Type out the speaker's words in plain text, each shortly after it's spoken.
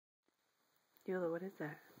Eula, what is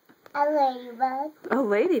that? A ladybug. A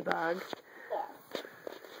ladybug? Yes.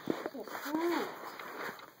 She's shiny.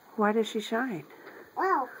 Why does she shine?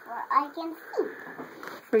 Well, for I can see.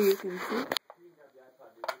 For you can see?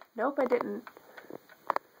 Nope, I didn't.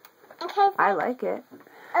 Okay. I like it.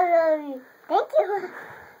 Thank you.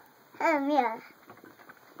 Yeah.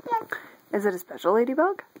 Yes. Is it a special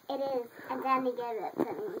ladybug? It is. And Danny gave it to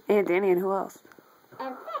me. And Danny, and who else?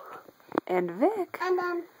 And Vic. And Vic. And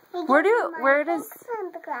then he gave Where me my does...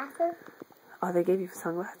 sunglasses. Oh, they gave you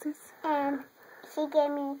sunglasses? And she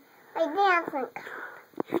gave me my dancing cup.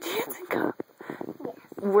 Your dancing cup? Yes.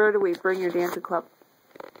 Where do we bring your dancing club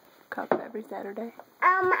cup every Saturday?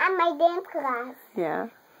 And my dance class. Yeah?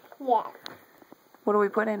 Yes. What do we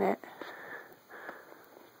put in it?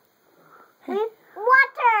 Hey.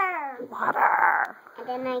 Water! Water! And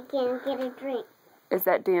then I can get a drink. Is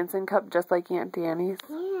that dancing cup just like Aunt Danny's?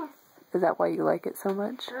 Yes. Is that why you like it so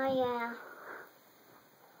much? Oh, yeah.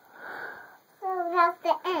 So that's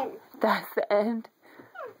the end. That's the end?